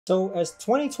So as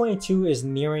 2022 is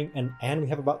nearing an end, we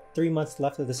have about 3 months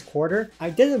left of this quarter.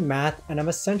 I did the math and I'm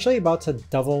essentially about to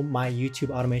double my YouTube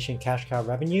automation cash cow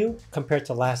revenue compared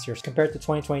to last year. Compared to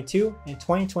 2022, in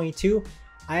 2022,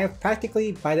 I have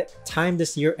practically, by the time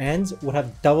this year ends, would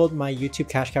have doubled my YouTube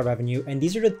cash cow revenue. And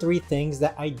these are the 3 things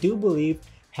that I do believe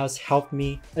has helped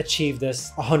me achieve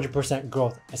this 100%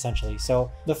 growth essentially. So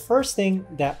the first thing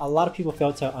that a lot of people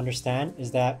fail to understand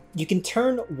is that you can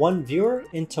turn one viewer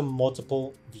into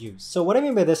multiple views. So what I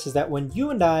mean by this is that when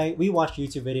you and we watch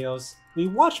YouTube videos, we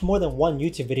watch more than one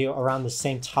YouTube video around the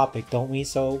same topic, don't we?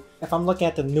 So if I'm looking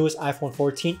at the newest iPhone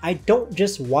 14, I don't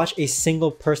just watch a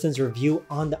single person's review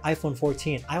on the iPhone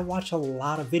 14. I watch a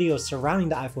lot of videos surrounding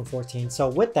the iPhone 14. So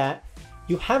with that,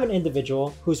 you have an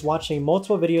individual who's watching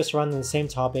multiple videos surrounding the same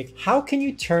topic. How can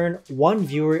you turn one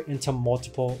viewer into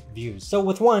multiple views? So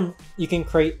with one, you can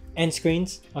create end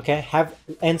screens, okay? Have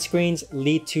end screens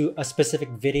lead to a specific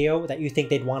video that you think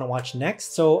they'd want to watch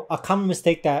next. So a common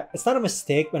mistake that, it's not a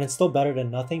mistake, but it's still better than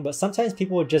nothing, but sometimes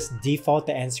people would just default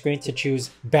the end screen to choose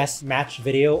best matched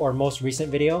video or most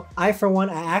recent video. For one,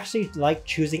 I actually like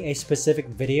choosing a specific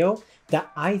video that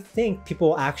I think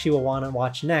people actually will want to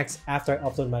watch next after I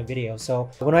upload my video. So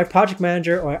when my project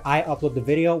manager or I upload the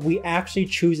video, we actually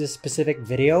choose a specific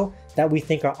video that we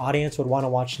think our audience would want to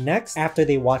watch next after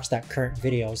they watch that current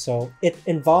video. So it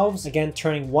involves, again,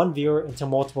 turning one viewer into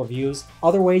multiple views.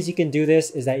 Other ways you can do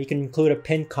this is that you can include a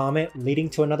pinned comment leading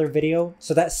to another video.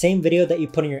 So that same video that you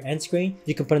put in your end screen,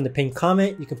 you can put in the pinned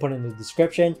comment, you can put it in the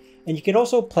description, and you can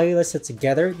also playlist it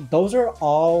together. Those are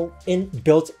all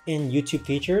built-in YouTube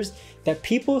features that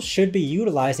people should be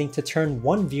utilizing to turn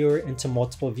one viewer into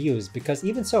multiple views. Because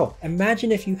even so,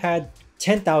 imagine if you had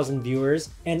 10,000 viewers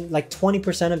and like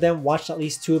 20% of them watched at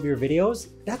least 2 of your videos.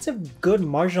 That's a good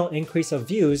marginal increase of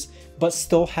views, but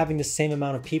still having the same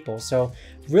amount of people. So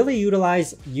really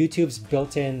utilize YouTube's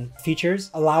built-in features,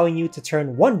 allowing you to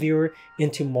turn one viewer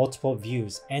into multiple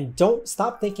views. And don't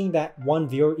stop thinking that one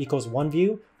viewer equals one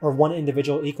view or one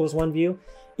individual equals one view.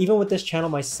 Even with this channel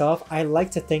myself, I like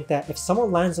to think that if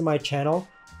someone lands on my channel,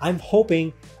 I'm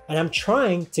hoping and I'm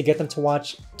trying to get them to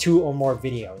watch 2 or more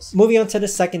videos. Moving on to the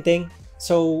second thing.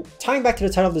 So tying back to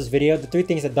the title of this video, the 3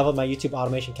 things that doubled my YouTube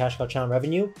automation cash cow channel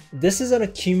revenue, this is an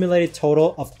accumulated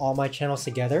total of all my channels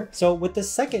together. So with the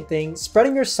second thing,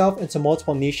 spreading yourself into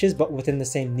multiple niches, but within the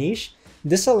same niche,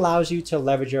 this allows you to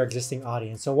leverage your existing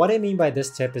audience. So what I mean by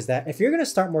this tip is that if you're going to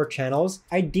start more channels,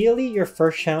 ideally your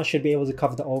first channel should be able to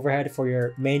cover the overhead for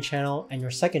your main channel and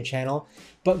your second channel,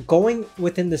 but going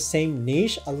within the same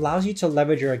niche allows you to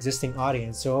leverage your existing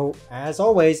audience. So as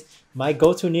always, my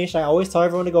go-to niche I always tell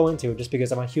everyone to go into, just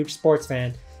because I'm a huge sports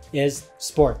fan, is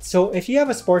sports. So if you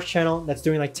have a sports channel that's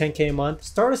doing like 10K a month,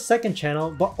 start a second channel,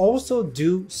 but also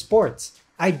do sports.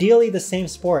 Ideally the same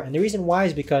sport. And the reason why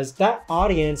is because that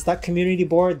audience, that community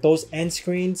board, those end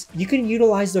screens, you can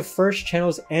utilize the first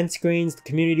channel's end screens, the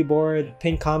community board,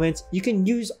 pinned comments. You can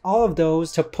use all of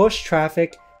those to push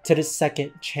traffic to the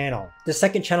second channel. The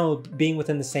second channel being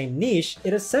within the same niche,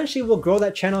 it essentially will grow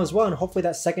that channel as well, and hopefully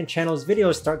that second channel's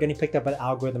videos start getting picked up by the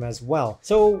algorithm as well.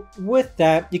 So with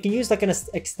that, you can use like an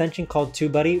extension called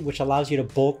Tubebuddy, which allows you to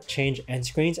bulk change end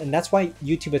screens, and that's why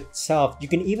YouTube itself, you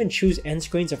can even choose end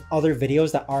screens of other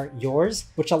videos that aren't yours,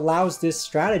 which allows this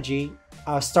strategy,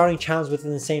 starting channels within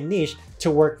the same niche,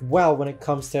 to work well when it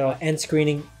comes to end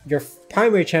screening your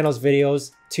primary channel's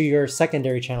videos to your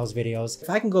secondary channel's videos. If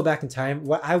I can go back in time,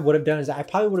 what I would have done is I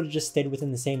probably would have just stayed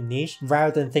within the same niche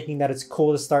rather than thinking that it's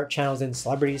cool to start channels in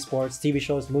celebrity, sports, TV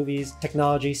shows, movies,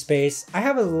 technology, space. I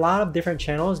have a lot of different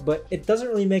channels, but it doesn't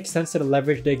really make sense to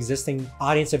leverage the existing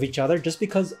audience of each other just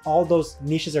because all those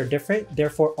niches are different,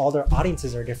 therefore all their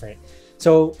audiences are different.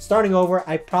 So starting over,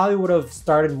 I probably would have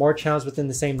started more channels within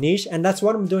the same niche, and that's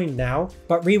what I'm doing now.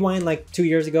 But rewind like 2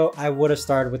 years ago, I would have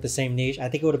started with the same niche. I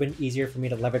think it would have been easier for me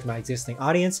to leverage my existing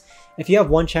audience. If you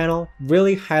have one channel,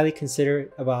 really highly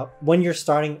consider about when you're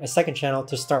starting a second channel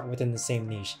to start within the same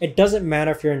niche. It doesn't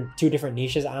matter if you're in 2 different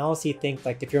niches. I honestly think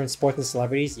like if you're in sports and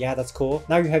celebrities, yeah, that's cool.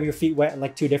 Now you have your feet wet in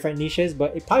like 2 different niches,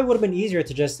 but it probably would have been easier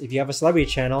to just, if you have a celebrity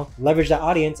channel, leverage that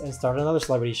audience and start another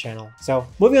celebrity channel. So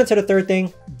moving on to the third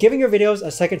thing, giving your videos a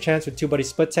second chance with Tubebuddy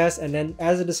split test. And then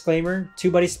as a disclaimer,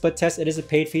 Tubebuddy split test, it is a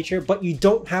paid feature, but you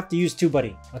don't have to use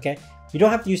Tubebuddy, okay? You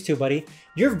don't have to use Tubebuddy.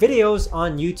 Your videos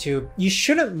on YouTube, you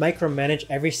shouldn't micromanage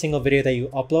every single video that you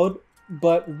upload.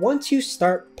 But once you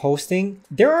start posting,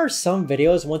 there are some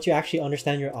videos, once you actually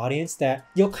understand your audience, that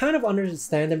you'll kind of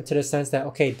understand them to the sense that,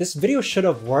 okay, this video should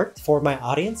have worked for my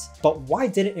audience, but why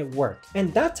didn't it work?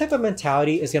 And that type of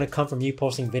mentality is going to come from you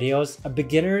posting videos.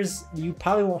 Beginners, you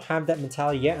probably won't have that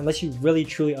mentality yet unless you really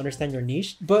truly understand your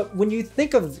niche. But when you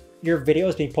think of your video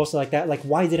is being posted like that, like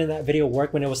why didn't that video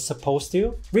work when it was supposed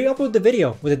to? Re-upload the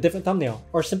video with a different thumbnail,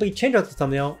 or simply change out the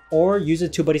thumbnail, or use a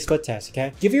Tubebuddy split test,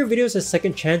 okay? Give your videos a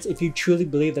second chance if you truly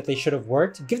believe that they should have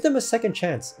worked. Give them a second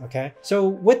chance, okay? So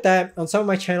with that, on some of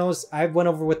my channels, I've went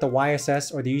over with the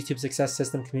YSS, or the YouTube Success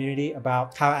System community,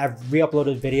 about how I've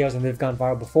re-uploaded videos and they've gone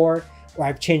viral before, or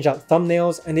I've changed out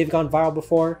thumbnails and they've gone viral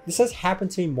before. This has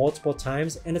happened to me multiple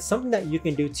times, and it's something that you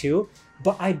can do too,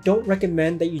 but I don't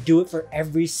recommend that you do it for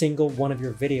every single one of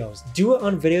your videos. Do it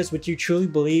on videos which you truly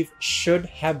believe should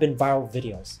have been viral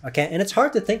videos, okay? And it's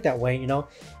hard to think that way, you know?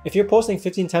 If you're posting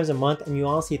 15 times a month and you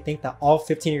honestly think that all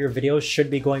 15 of your videos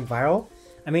should be going viral,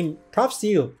 I mean, props to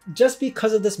you. Just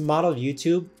because of this model of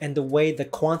YouTube and the way the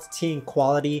quantity and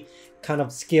quality kind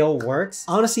of scale works,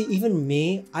 honestly, even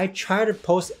me, I try to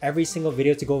post every single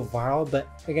video to go viral, but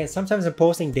again, sometimes I'm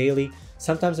posting daily,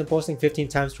 sometimes I'm posting 15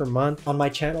 times per month on my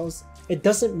channels. It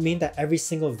doesn't mean that every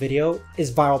single video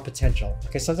is viral potential.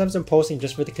 Okay, sometimes I'm posting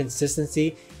just for the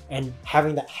consistency and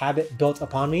having that habit built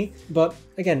upon me. But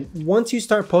again, once you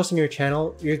start posting your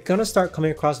channel, you're gonna start coming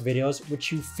across videos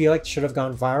which you feel like should have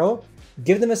gone viral.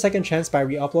 Give them a second chance by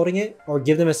re-uploading it, or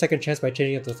give them a second chance by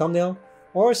changing up the thumbnail,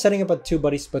 or setting up a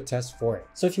Tubebuddy split test for it.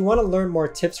 So if you want to learn more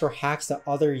tips or hacks that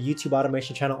other YouTube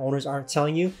automation channel owners aren't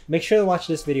telling you, make sure to watch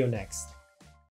this video next.